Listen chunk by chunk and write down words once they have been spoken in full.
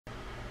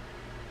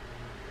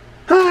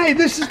Hi,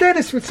 this is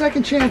Dennis with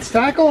Second Chance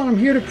Tackle, and I'm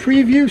here to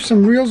preview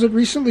some reels that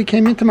recently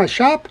came into my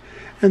shop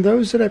and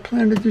those that I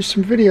plan to do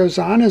some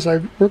videos on as I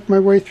work my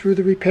way through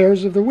the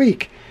repairs of the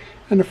week.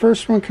 And the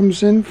first one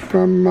comes in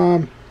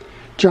from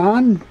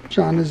John.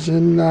 John is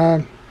in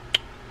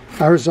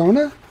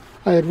Arizona.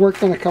 I had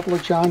worked on a couple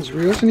of John's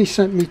reels and he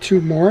sent me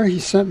two more. He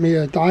sent me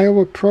a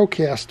Daiwa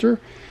Procaster,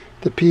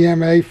 the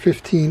PMA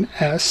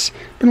 15S.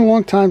 Been a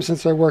long time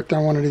since I worked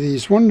on one of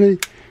these. One of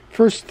the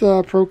first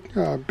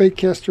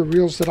baitcaster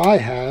reels that I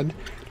had.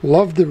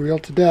 Loved the reel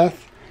to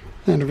death,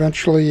 and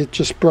eventually it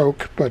just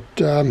broke. But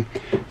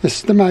this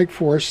is the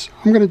Magforce.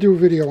 I'm going to do a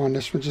video on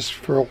this one just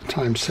for old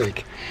time's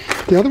sake.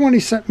 The other one he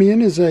sent me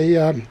in is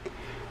an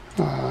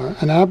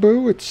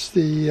Abu. It's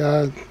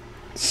the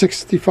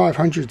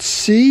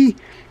 6500C.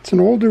 It's an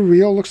older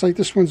reel. Looks like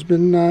this one's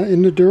been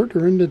in the dirt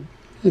or in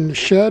the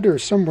shed or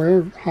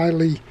somewhere,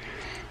 highly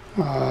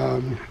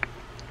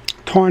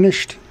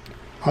tarnished.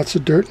 Lots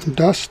of dirt and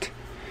dust.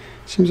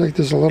 Seems like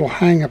there's a little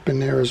hang up in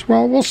there as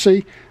well. We'll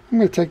see. I'm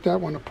going to take that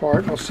one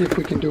apart. We'll see if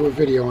we can do a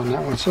video on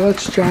that one. So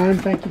that's John.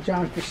 Thank you,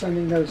 John, for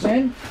sending those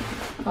in.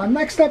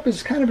 Next up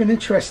is kind of an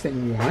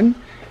interesting one.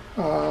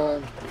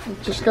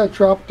 It just got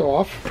dropped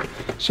off.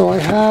 So I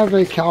have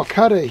a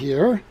Calcutta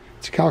here.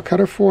 It's a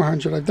Calcutta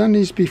 400. I've done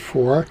these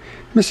before.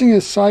 Missing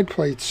a side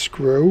plate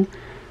screw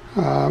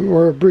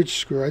or a bridge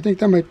screw. I think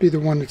that might be the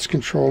one that's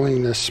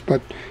controlling this.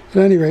 But at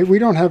any rate, we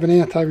don't have an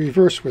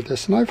anti-reverse with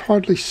this. And I've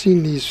hardly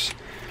seen these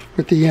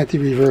with the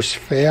anti-reverse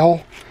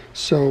fail.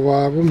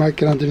 So we might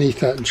get underneath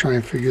that and try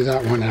and figure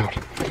that one out.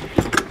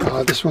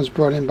 This one's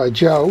brought in by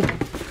Joe.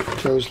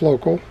 Joe's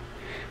local.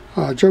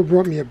 Joe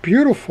brought me a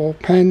beautiful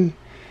Penn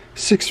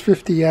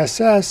 650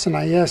 SS, and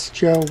I asked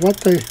Joe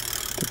what the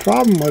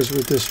problem was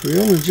with this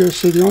reel, and Joe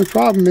said the only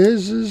problem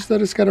is that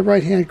it's got a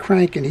right-hand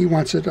crank and he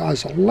wants it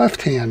as a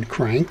left-hand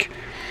crank.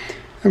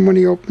 And when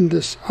he opened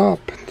this up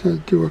to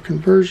do a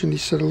conversion, he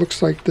said it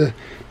looks like the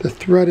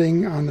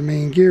threading on the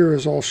main gear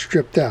is all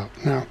stripped out.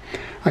 Now,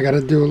 I got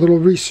to do a little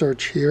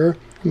research here.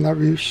 I'm not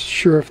really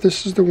sure if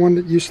this is the one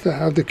that used to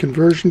have the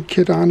conversion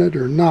kit on it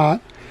or not.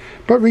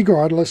 But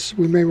regardless,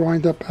 we may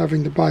wind up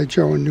having to buy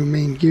Joe a new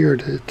main gear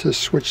to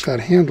switch that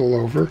handle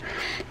over.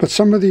 But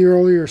some of the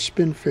earlier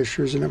spin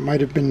fishers, and it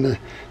might have been the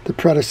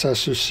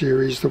predecessor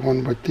series, the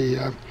one with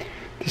the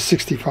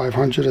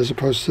 6500 as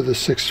opposed to the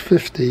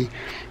 650,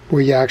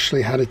 where you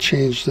actually had to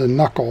change the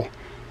knuckle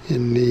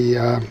in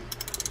the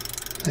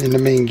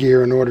main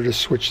gear in order to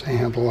switch the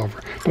handle over.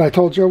 But I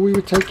told Joe we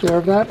would take care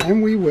of that,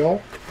 and we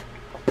will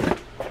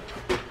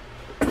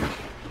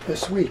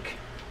this week.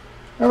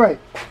 All right,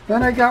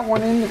 then I got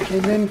one in that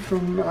came in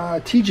from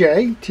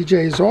TJ.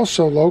 TJ is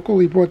also local.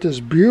 He bought this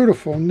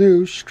beautiful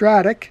new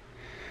Stratic,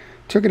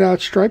 took it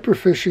out striper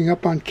fishing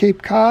up on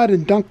Cape Cod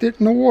and dunked it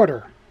in the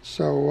water.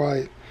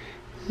 So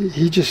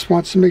he just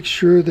wants to make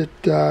sure that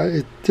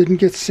it didn't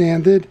get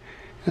sanded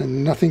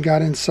and nothing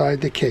got inside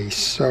the case.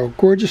 So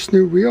gorgeous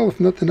new reel. If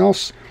nothing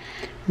else,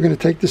 we're going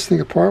to take this thing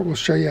apart. We'll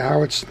show you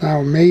how it's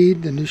now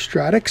made, the new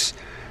Stratics,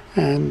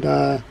 and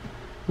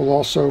we'll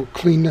also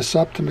clean this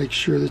up to make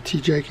sure that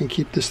TJ can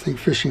keep this thing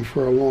fishing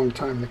for a long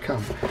time to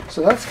come.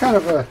 So that's kind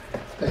of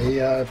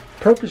a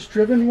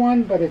purpose-driven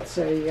one, but it's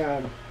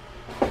an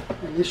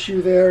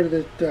issue there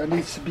that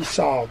needs to be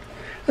solved.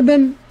 And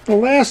then the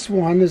last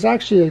one, there's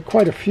actually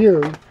quite a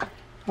few.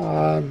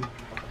 I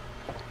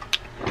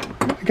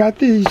got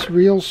these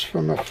reels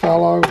from a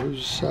fellow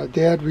whose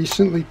dad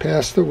recently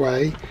passed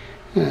away,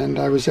 and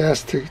I was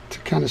asked to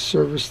kind of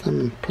service them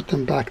and put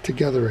them back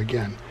together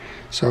again.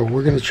 So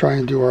we're going to try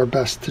and do our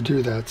best to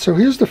do that. So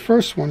here's the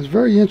first one. It's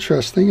very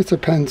interesting. It's a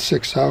Penn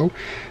 6.0,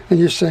 and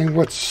you're saying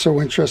what's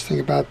so interesting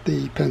about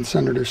the Penn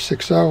Senator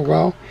 6.0?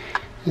 Well,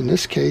 in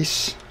this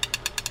case,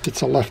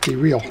 it's a lefty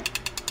reel.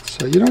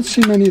 So you don't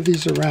see many of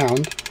these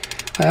around.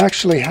 I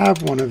actually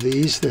have one of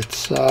these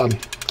that's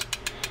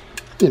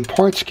in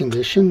parts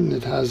condition.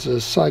 It has a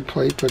side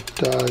plate, but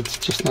it's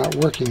just not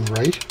working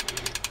right.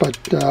 But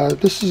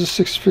this is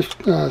a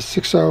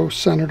 6.0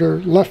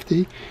 Senator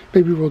lefty.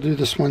 Maybe we'll do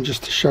this one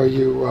just to show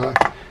you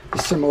the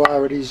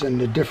similarities and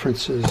the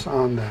differences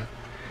on that.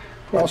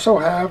 We also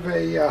have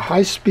a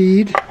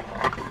high-speed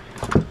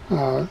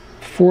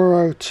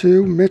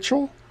 402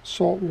 Mitchell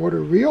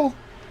saltwater reel.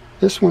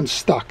 This one's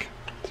stuck.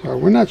 So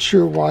we're not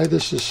sure why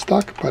this is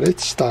stuck, but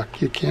it's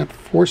stuck. You can't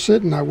force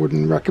it, and I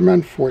wouldn't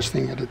recommend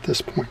forcing it at this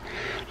point.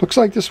 Looks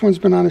like this one's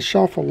been on a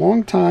shelf a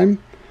long time.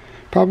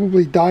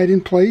 Probably died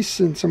in place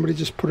and somebody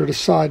just put it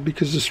aside,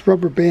 because this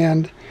rubber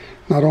band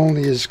not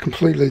only is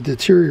completely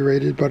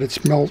deteriorated, but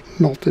it's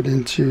melted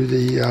into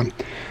the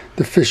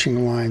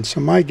fishing line. So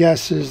my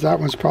guess is that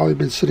one's probably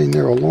been sitting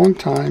there a long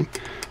time.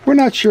 We're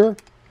not sure.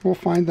 We'll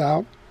find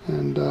out,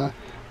 and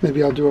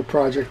maybe I'll do a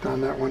project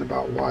on that one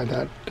about why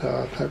that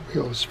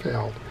reel has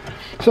failed.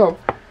 So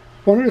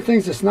one of the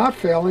things that's not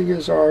failing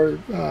is our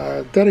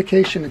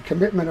dedication and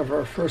commitment of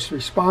our first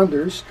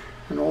responders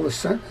and all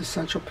the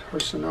essential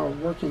personnel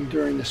working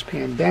during this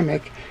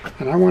pandemic,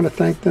 and I want to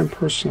thank them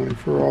personally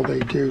for all they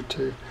do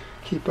to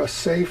keep us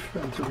safe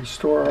and to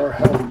restore our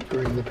health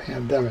during the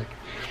pandemic.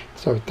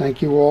 So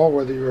thank you all,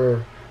 whether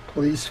you're a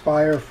police,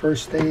 fire,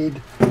 first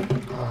aid,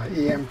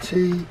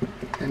 EMT,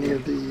 any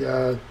of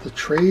the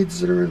trades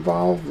that are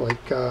involved,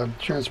 like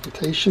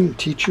transportation,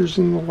 teachers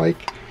and the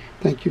like.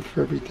 Thank you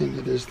for everything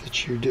it is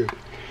that you do.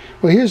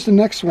 Well, here's the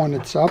next one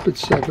that's up.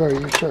 It's a very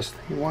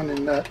interesting one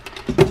in that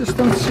you just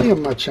don't see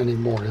them much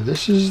anymore.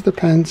 This is the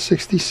Penn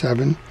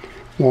 67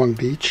 Long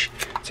Beach.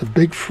 It's a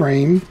big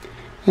frame,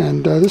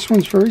 and this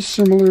one's very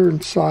similar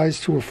in size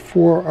to a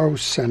 4.0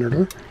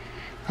 Senator.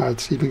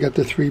 It's even got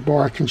the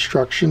 3-bar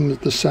construction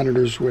that the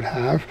Senators would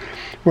have.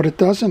 What it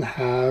doesn't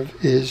have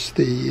is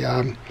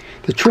the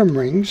trim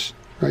rings,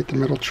 right, the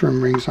metal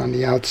trim rings on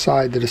the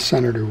outside that a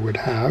Senator would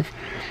have.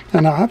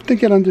 And I'll have to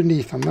get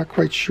underneath. I'm not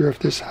quite sure if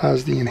this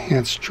has the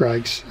enhanced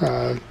drag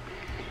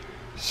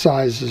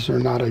sizes or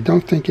not. I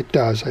don't think it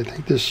does. I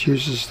think this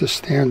uses the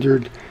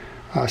standard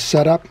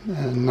setup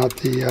and not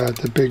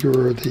the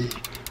bigger or the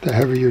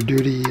heavier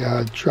duty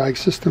drag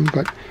system,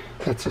 but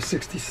that's a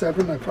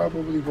 67. I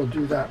probably will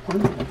do that one.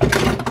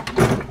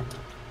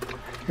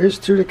 Here's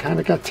two that kind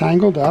of got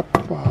tangled up.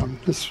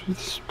 This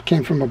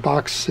came from a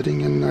box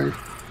sitting in the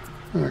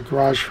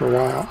garage for a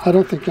while. I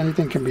don't think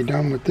anything can be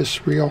done with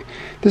this reel.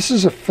 This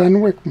is a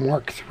Fenwick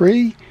Mark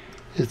III.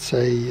 It's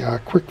a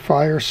quick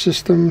fire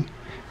system.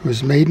 It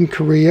was made in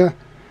Korea,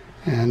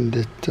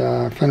 and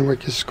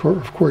Fenwick is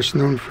of course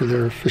known for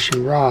their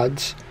fishing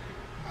rods.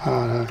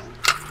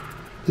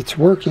 It's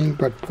working,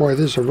 but boy,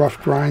 there's a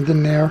rough grind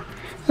in there.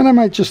 And I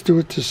might just do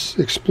it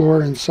to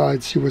explore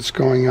inside, see what's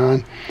going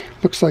on.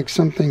 Looks like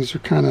some things are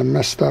kind of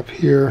messed up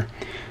here.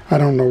 I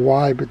don't know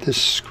why, but this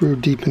screw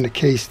deep in the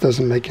case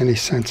doesn't make any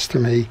sense to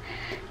me.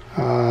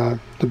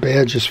 The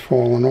badge is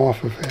falling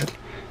off of it.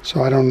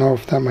 So I don't know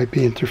if that might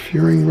be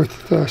interfering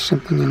with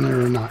something in there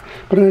or not.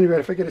 But at any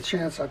rate, if I get a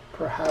chance, I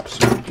perhaps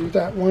will do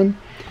that one.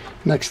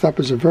 Next up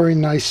is a very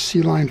nice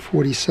Sea-Line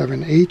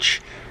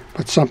 47H,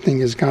 but something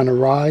has gone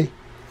awry.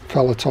 A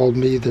fella told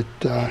me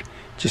that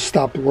just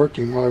stopped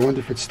working. Well, I wonder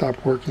if it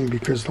stopped working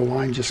because the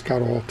line just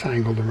got all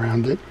tangled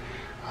around it.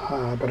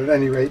 But at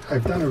any rate,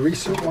 I've done a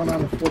recent one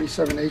on a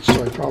 47H,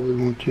 so I probably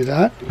won't do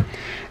that.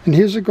 And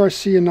here's a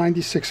Garcia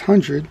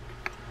 9600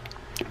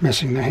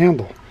 missing the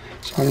handle.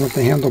 So I don't know if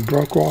the handle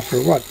broke off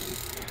or what.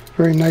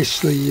 Very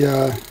nicely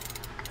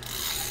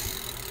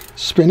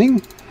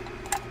spinning.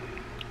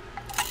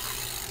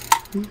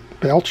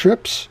 Bell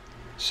trips.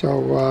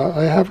 So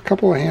I have a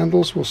couple of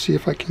handles. We'll see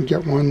if I can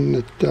get one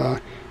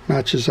that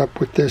matches up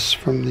with this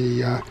from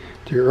the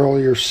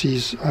earlier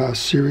series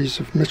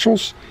of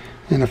Mitchells.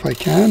 And if I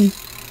can,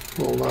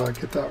 we'll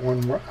get that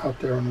one out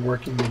there and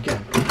working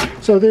again.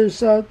 So there's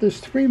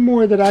 3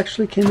 more that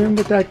actually came in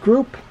with that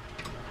group.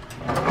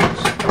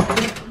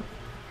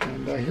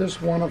 And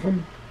here's one of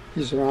them.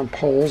 These are on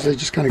poles. They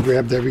just kind of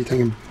grabbed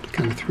everything and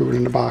kind of threw it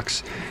in the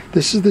box.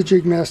 This is the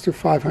Jigmaster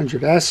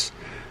 500S.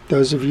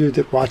 Those of you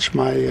that watch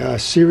my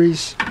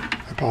series,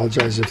 I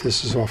apologize if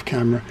this is off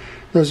camera.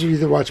 Those of you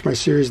that watch my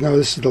series know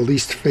this is the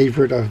least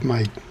favorite of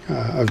my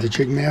of the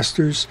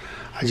Jigmasters.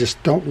 I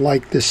just don't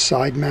like this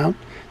side mount.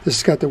 This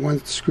has got the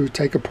one screw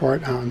take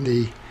apart on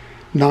the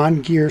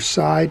non-gear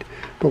side,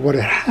 but what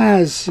it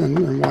has,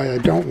 and why I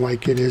don't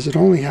like it, is it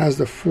only has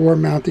the 4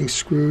 mounting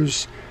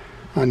screws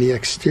on the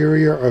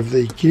exterior of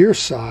the gear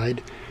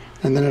side,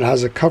 and then it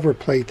has a cover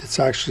plate that's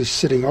actually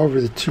sitting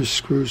over the 2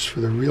 screws for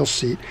the reel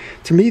seat.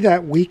 To me,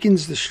 that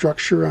weakens the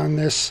structure on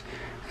this,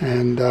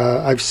 and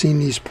I've seen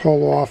these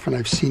pull off and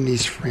I've seen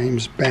these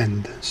frames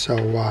bend.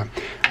 So I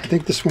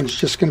think this one's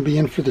just going to be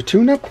in for the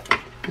tune-up,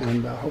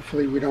 and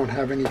hopefully we don't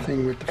have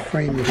anything with the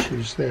frame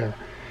issues there.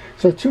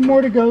 So 2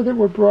 more to go that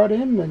were brought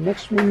in. The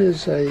next one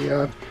is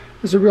a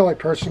reel I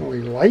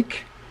personally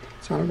like.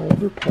 It's on an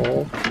older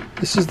pole.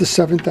 This is the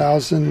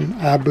 7000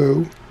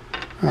 Abu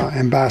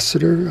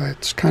Ambassador.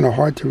 It's kind of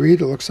hard to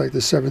read. It looks like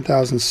the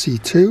 7000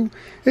 C2.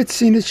 It's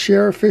seen its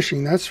share of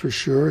fishing, that's for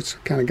sure. It's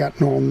kind of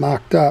gotten all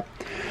knocked up.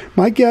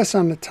 My guess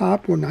on the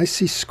top, when I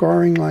see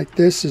scarring like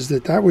this, is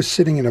that was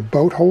sitting in a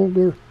boat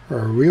holder or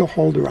a reel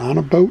holder on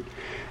a boat,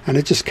 and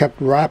it just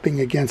kept rapping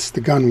against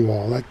the gun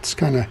wall. That's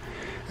kind of,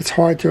 it's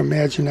hard to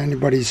imagine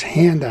anybody's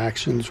hand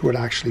actions would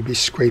actually be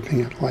scraping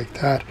it like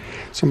that.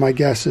 So my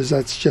guess is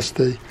that's just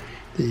the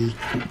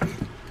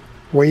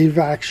wave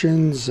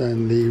actions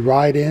and the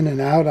ride in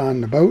and out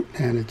on the boat,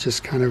 and it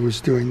just kind of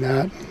was doing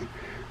that and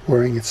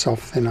wearing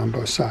itself thin on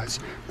both sides.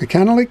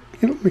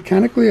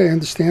 Mechanically, I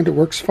understand it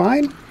works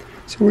fine,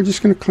 so we're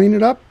just going to clean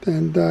it up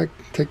and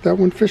take that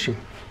one fishing.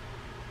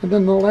 And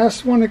then the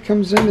last one that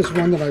comes in is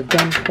one that I've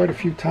done quite a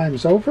few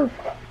times over,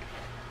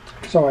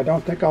 so I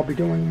don't think I'll be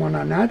doing one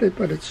on that,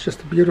 but it's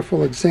just a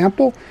beautiful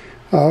example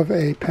of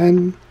a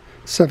Penn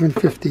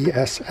 750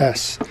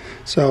 SS.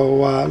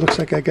 So it looks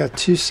like I got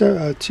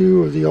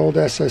two of the old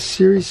SS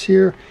series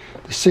here.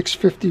 The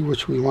 650,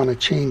 which we want to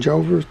change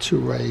over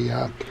to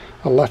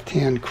a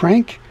left-hand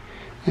crank,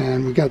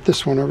 and we got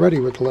this one already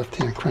with the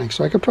left-hand crank.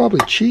 So I could probably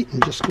cheat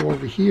and just go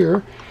over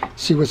here,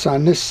 see what's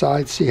on this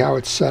side, see how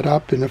it's set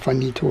up, and if I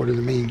need to order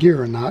the main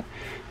gear or not,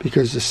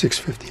 because the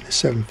 650 and the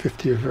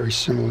 750 are very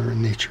similar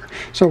in nature.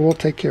 So we'll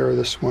take care of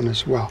this one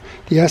as well.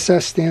 The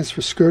SS stands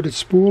for skirted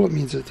spool. It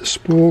means that the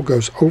spool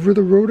goes over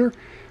the rotor,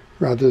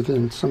 rather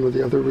than some of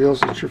the other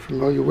reels that you're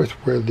familiar with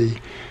where the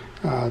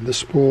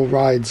spool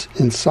rides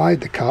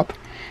inside the cup.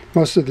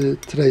 Most of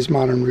today's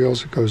modern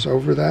reels, it goes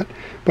over that,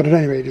 but at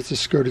any rate, it's a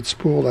skirted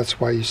spool. That's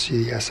why you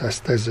see the SS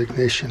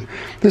designation.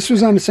 This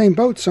was on the same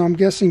boat, so I'm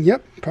guessing,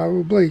 yep,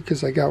 probably,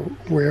 because I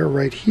got wear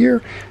right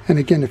here. And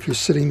again, if you're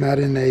sitting that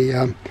in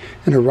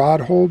a rod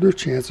holder,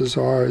 chances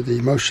are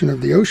the motion of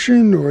the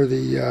ocean or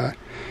the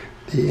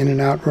in and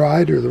out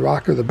ride or the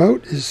rock of the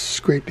boat is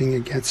scraping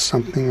against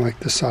something like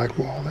the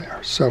sidewall there.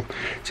 So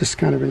just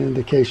kind of an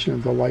indication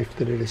of the life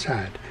that it has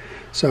had.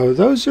 So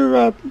those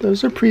are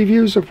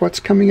previews of what's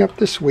coming up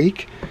this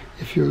week.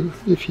 If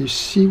you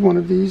see one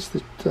of these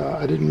that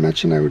I didn't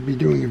mention I would be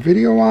doing a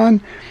video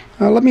on,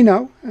 let me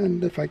know,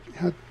 and if I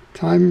have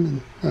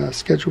time and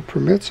schedule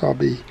permits, I'll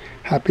be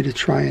happy to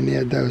try and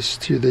add those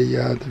to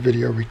the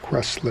video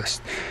request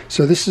list.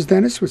 So this is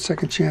Dennis with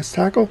Second Chance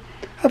Tackle.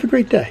 Have a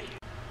great day.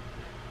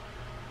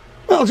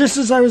 Well, just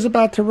as I was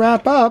about to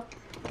wrap up,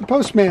 the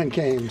postman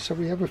came, so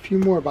we have a few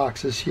more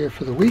boxes here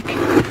for the week.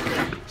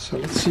 So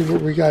let's see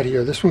what we got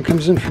here. This one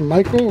comes in from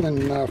Michael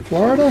in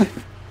Florida.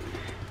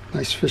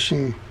 Nice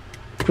fishing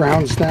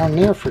grounds down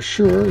there for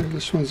sure.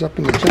 This one's up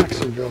in the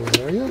Jacksonville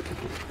area.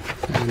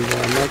 And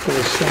Michael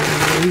is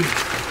sending me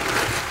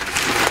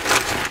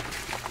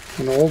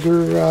an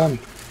older,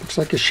 looks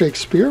like a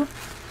Shakespeare.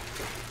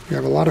 We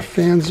have a lot of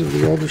fans of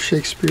the older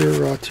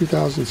Shakespeare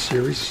 2000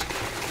 series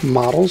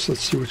models.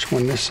 Let's see which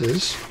one this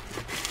is.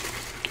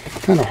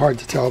 Kind of hard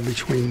to tell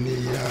between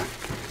the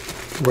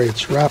way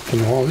it's wrapped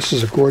and all. This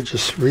is a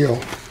gorgeous reel.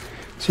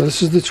 So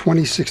this is the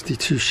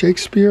 2062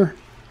 Shakespeare.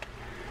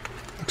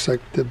 Looks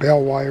like the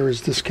bail wire is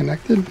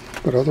disconnected,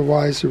 but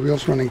otherwise the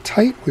reel's running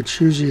tight,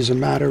 which usually is a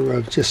matter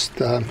of just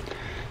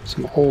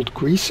some old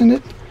grease in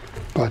it.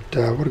 But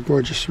what a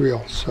gorgeous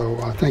reel. So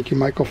thank you,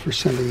 Michael, for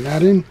sending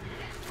that in.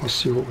 I'll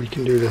see what we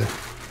can do to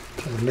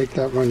make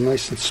that run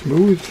nice and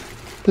smooth.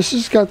 This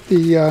has got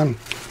the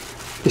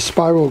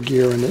spiral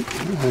gear in it,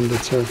 and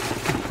it's a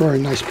very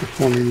nice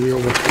performing reel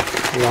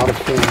with a lot of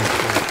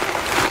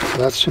fans. So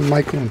that's from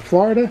Michael in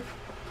Florida.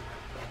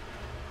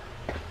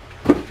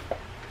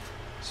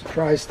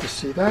 Surprised to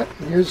see that.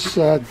 Here's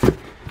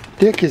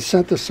Dick has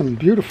sent us some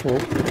beautiful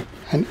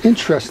and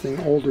interesting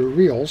older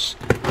reels.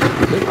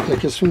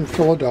 Dick is from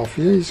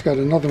Philadelphia. He's got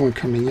another one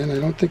coming in. I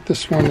don't think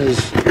this one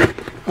is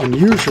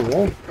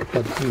unusual,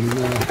 but I'm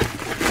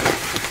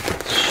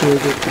sure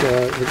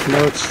that it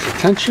merits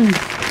attention.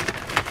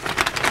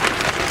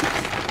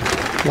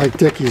 Like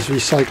Dick, he's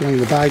recycling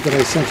the bag that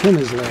I sent him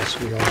his last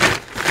reel.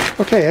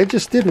 Okay, I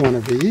just did one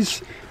of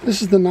these.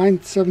 This is the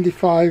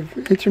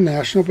 975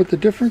 International, but the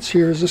difference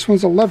here is this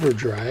one's a lever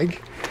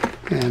drag,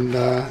 and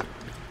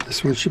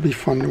this one should be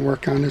fun to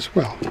work on as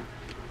well.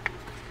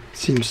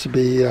 Seems to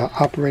be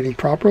operating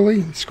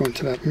properly. Let's go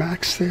into that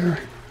max there.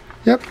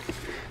 Yep.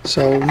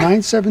 So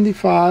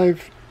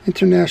 975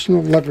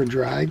 International lever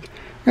drag.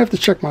 I have to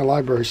check my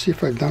library, see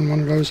if I've done one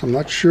of those. I'm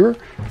not sure.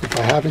 If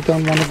I haven't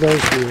done one of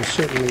those, we will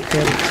certainly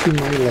add it to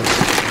my list.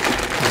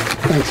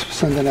 Thanks for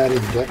sending that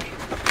in,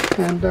 Dick.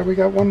 And we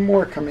got one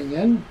more coming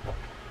in.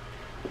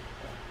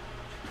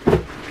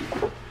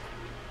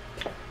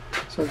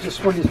 So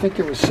just when you think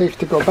it was safe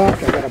to go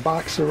back, I got a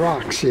box of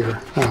rocks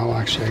here. Oh,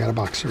 actually, I got a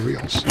box of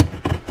reels.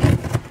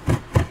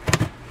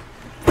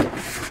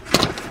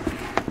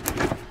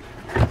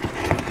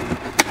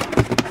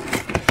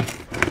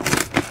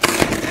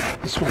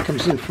 This one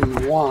comes in from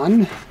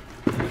Juan.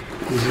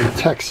 He's in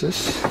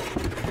Texas.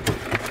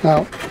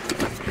 Now,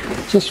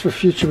 just for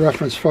future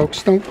reference,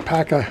 folks, don't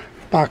pack a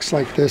box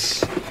like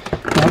this.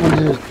 Not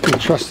when you're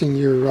entrusting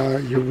your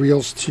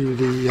reels to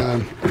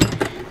the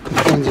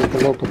friends at the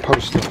local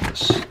post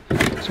office.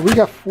 So we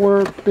got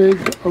 4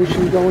 big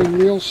ocean-going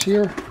reels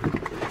here.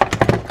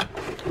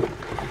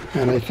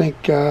 And I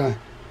think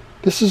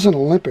this is an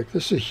Olympic.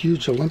 This is a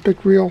huge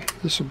Olympic reel.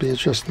 This will be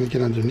interesting to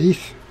get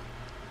underneath.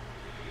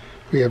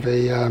 We have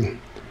a,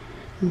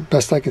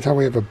 best I can tell,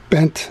 we have a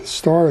bent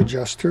star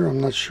adjuster. I'm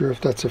not sure if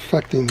that's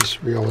affecting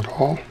this reel at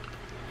all.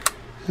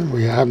 And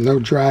we have no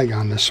drag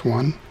on this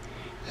one.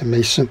 It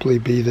may simply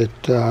be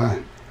that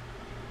that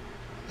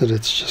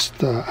it's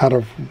just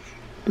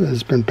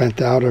has been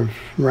bent out of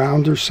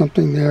round or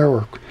something there,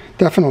 or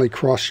definitely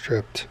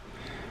cross-stripped.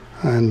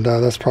 And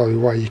that's probably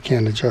why you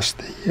can't adjust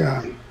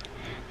the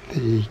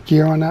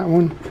gear on that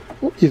one.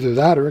 Well, either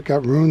that or it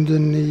got ruined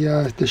in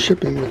the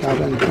shipping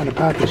without any kind of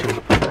packaging.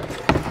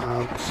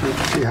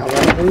 See how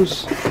that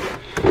goes.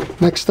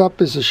 Next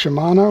up is a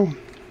Shimano.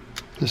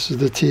 This is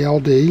the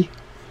TLD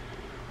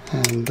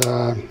and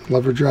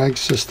lever drag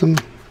system.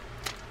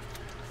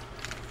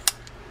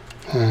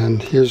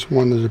 And here's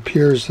one that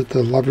appears that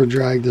the lever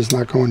drag does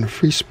not go into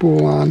free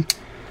spool on.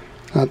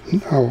 Oh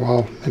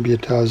well, maybe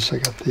it does. I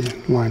got the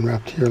line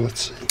wrapped here.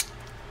 Let's see.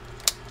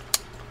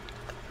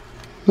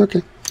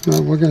 Okay,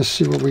 well, we're going to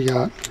see what we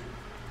got.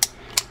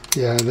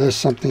 Yeah, there's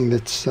something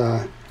that's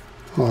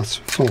well,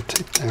 it's all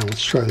taped down.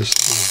 Let's try this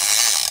again.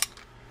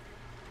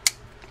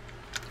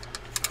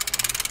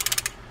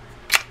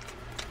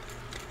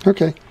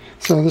 Okay,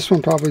 So this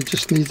one probably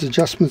just needs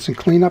adjustments and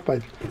cleanup.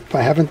 If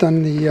I haven't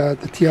done the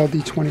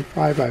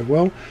TLD25, I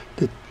will.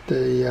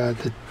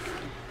 The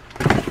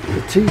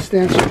T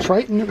stands for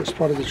Triton. It was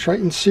part of the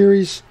Triton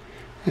series.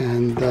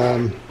 And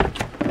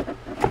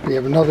we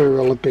have another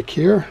Olympic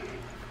here.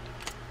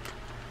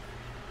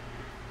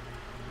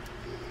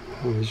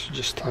 Oh, these are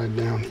just tied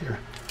down here.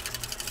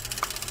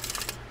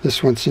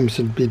 This one seems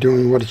to be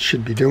doing what it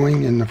should be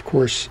doing. And of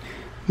course,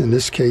 in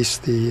this case,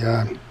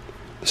 the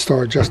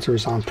star adjuster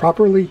is on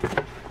properly.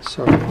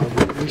 So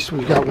at least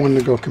we've got one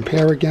to go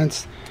compare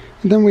against.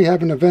 And then we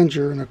have an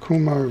Avenger, an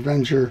Okuma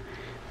Avenger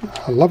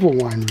level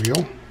line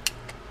reel.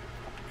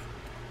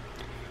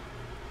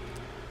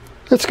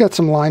 It's got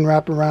some line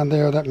wrap around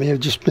there. That may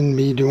have just been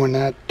me doing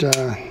that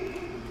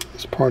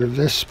as part of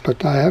this,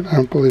 but I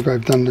don't believe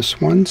I've done this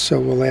one, so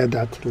we'll add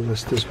that to the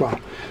list as well.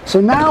 So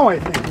now I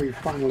think we've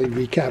finally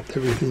recapped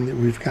everything that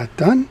we've got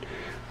done.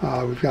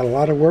 We've got a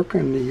lot of work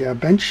on the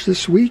bench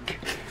this week.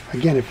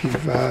 Again, if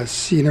you've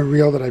seen a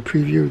reel that I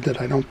previewed that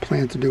I don't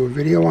plan to do a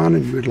video on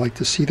and you would like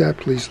to see that,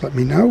 please let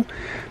me know.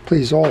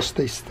 Please all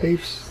stay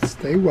safe,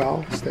 stay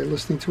well, stay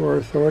listening to our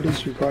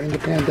authorities regarding the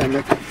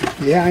pandemic.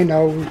 Yeah, I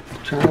know, we're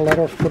trying to let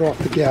our foot off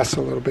the gas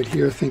a little bit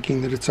here,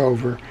 thinking that it's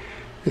over.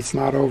 It's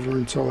not over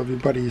until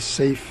everybody is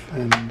safe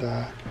and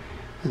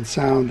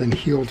sound and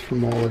healed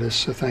from all of this.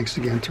 So thanks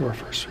again to our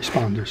first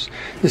responders.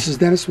 This is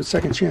Dennis with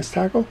Second Chance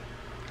Tackle.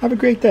 Have a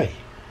great day.